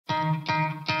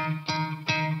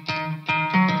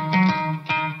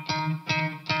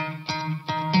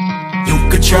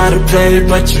try to play,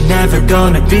 but you're never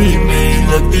gonna beat me.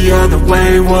 Look the other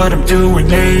way, what I'm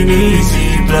doing ain't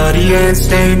easy. Bloody hands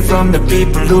stained from the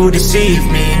people who deceive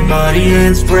me. Muddy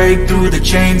hands break through the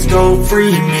chains, go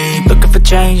free me. Looking for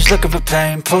change, looking for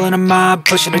pain, pulling a mob,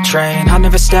 pushing a train. I'll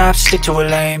never stop, stick to a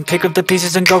lane, pick up the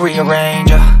pieces and go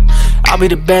rearrange. I'll be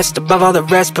the best above all the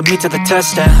rest, put me to the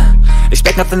test and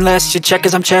expect nothing less, you check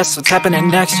as I'm chess, what's happening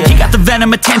next, yeah. He got the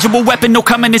venom, a tangible weapon, no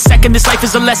coming in second. This life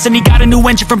is a lesson, he got a new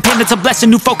engine from pain, it's a blessing.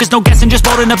 New focus, no guessing, just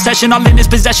bold and obsession. All in his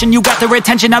possession, you got their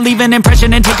attention. I'll leave an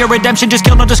impression and take a redemption. Just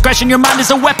kill, no discretion, your mind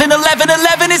is a weapon.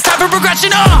 11-11, it's time for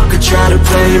progression, You could try to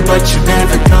play, but you're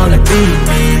never gonna beat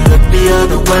me. Look the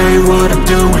other way, what I'm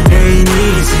doing ain't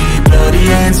easy. Bloody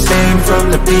hands stained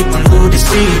from the people who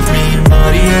deceive me.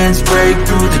 Muddy hands break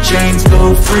through the chains,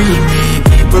 go free me.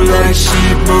 People like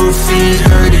sheep move feet,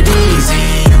 hurt it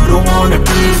easy. You don't wanna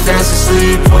be fast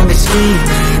asleep when they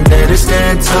scheming. Better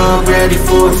stand tall, ready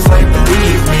for a fight,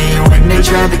 believe me. When they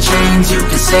try to change, you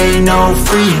can say no,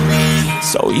 free me.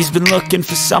 So he's been looking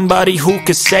for somebody who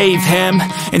could save him,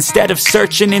 instead of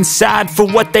searching inside for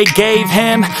what they gave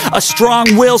him. A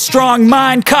strong will, strong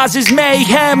mind causes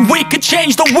mayhem. We could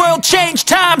change the world, change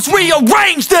times,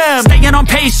 rearrange them. Staying on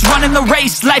pace, running the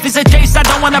race. Life is a chase, I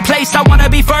don't want a place, I wanna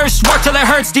be first. Work till it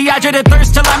hurts, dehydrated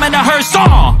thirst till I'm in a hearse.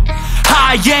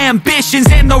 High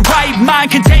ambitions in the right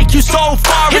mind can take you so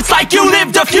far. It's like you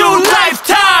lived a few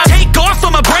lifetimes. Take off,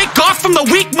 I'ma break off from the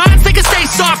weak minds. They can stay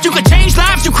soft, you can change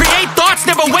lives, you create thoughts,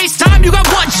 never waste time. You got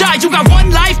one shot, you got one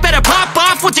life, better pop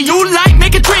off. What do you like?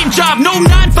 Make a dream job. No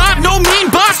 9-5, no mean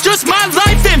boss, just my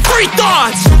life and free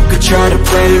thoughts. You could try to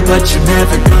play, but you're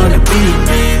never gonna beat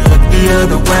me. Look the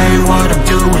other way, what I'm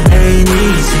doing ain't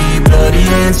easy. Bloody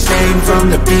hands stained from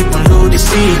the people who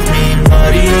deceive me.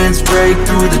 Muddy hands break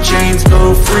through the chains,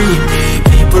 go free me.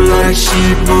 People like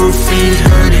sheep move feet,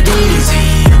 hurt it easy.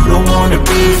 You don't wanna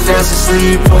be fast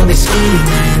asleep when they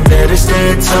scheming. Better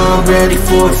stand tall, ready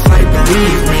for a fight,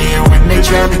 believe me. When they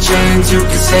try to change, you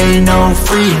can say no,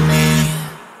 free me.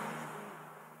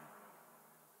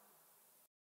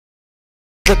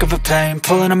 Looking for pain,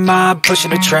 pulling a mob,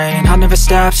 pushing a train. I'll never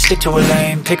stop, stick to a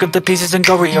lane, pick up the pieces and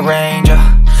go rearrange.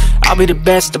 I'll be the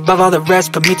best above all the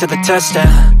rest, put me to the test and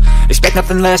expect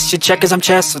nothing less, you check as I'm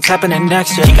chess, what's happening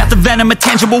next, yeah. He got the venom, a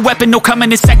tangible weapon, no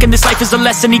coming in second. This life is a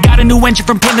lesson, he got a new engine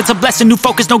from pain, it's a blessing. New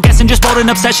focus, no guessing, just bold and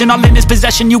obsession. All in his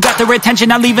possession, you got their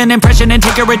attention. I'll leave an impression and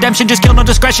take a redemption. Just kill, no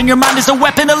discretion, your mind is a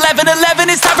weapon. 11-11,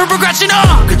 it's time for progression,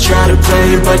 You could try to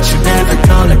play, but you're never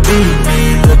gonna beat me.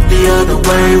 Look the other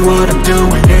way, what I'm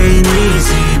doing ain't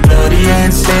easy. Bloody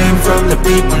hands stained from the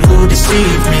people who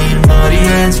deceive me. Muddy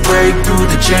hands break through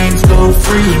the chains, go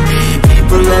free me.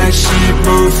 People like sheep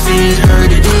move feet,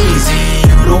 hurt it easy.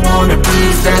 You don't wanna be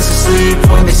fast asleep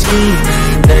when they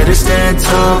scheming. Better stand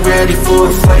tall, ready for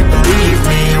a fight, believe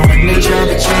me. When they try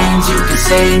to change, you can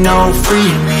say no,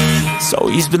 free me. So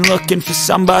he's been looking for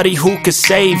somebody who could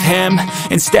save him,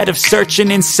 instead of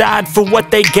searching inside for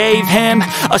what they gave him.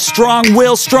 A strong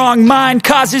will, strong mind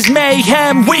causes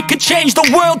mayhem. We could change the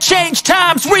world, change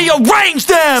times, rearrange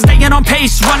them. Staying on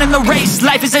pace, running the race.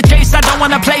 Life is a chase, I don't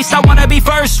want a place, I wanna be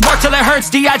first. Work till it hurts,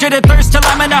 dehydrated thirst till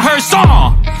I'm in a hearse.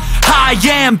 High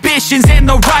ambitions in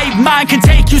the right mind can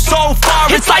take you so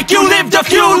far. It's like you lived a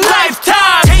few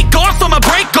lifetimes. Take off, I'ma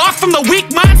break off from the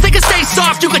weak minds. They can stay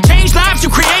soft, you can change lives, you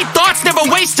create thoughts, never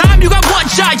waste time. You got one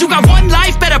shot, you got one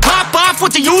life, better pop off.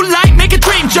 What do you like? Make a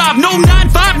dream job. No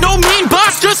 9-5, no mean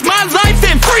boss, just my life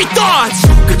and free thoughts.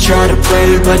 You could try to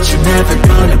play, but you're never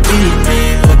gonna beat me.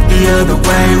 Look the other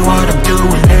way, what I'm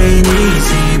doing ain't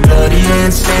easy. Bloody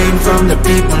hands stained from the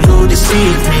people who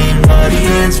deceive me. Muddy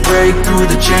hands break through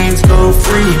the chains, go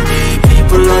free me.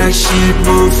 People like sheep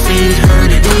move feet,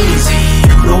 hurt it easy.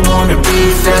 You don't wanna be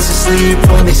fast asleep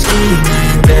when they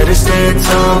scheming. Better stand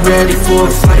tall, ready for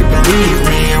a fight, believe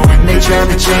me. When they try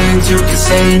to change, you can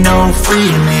say no,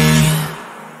 free me.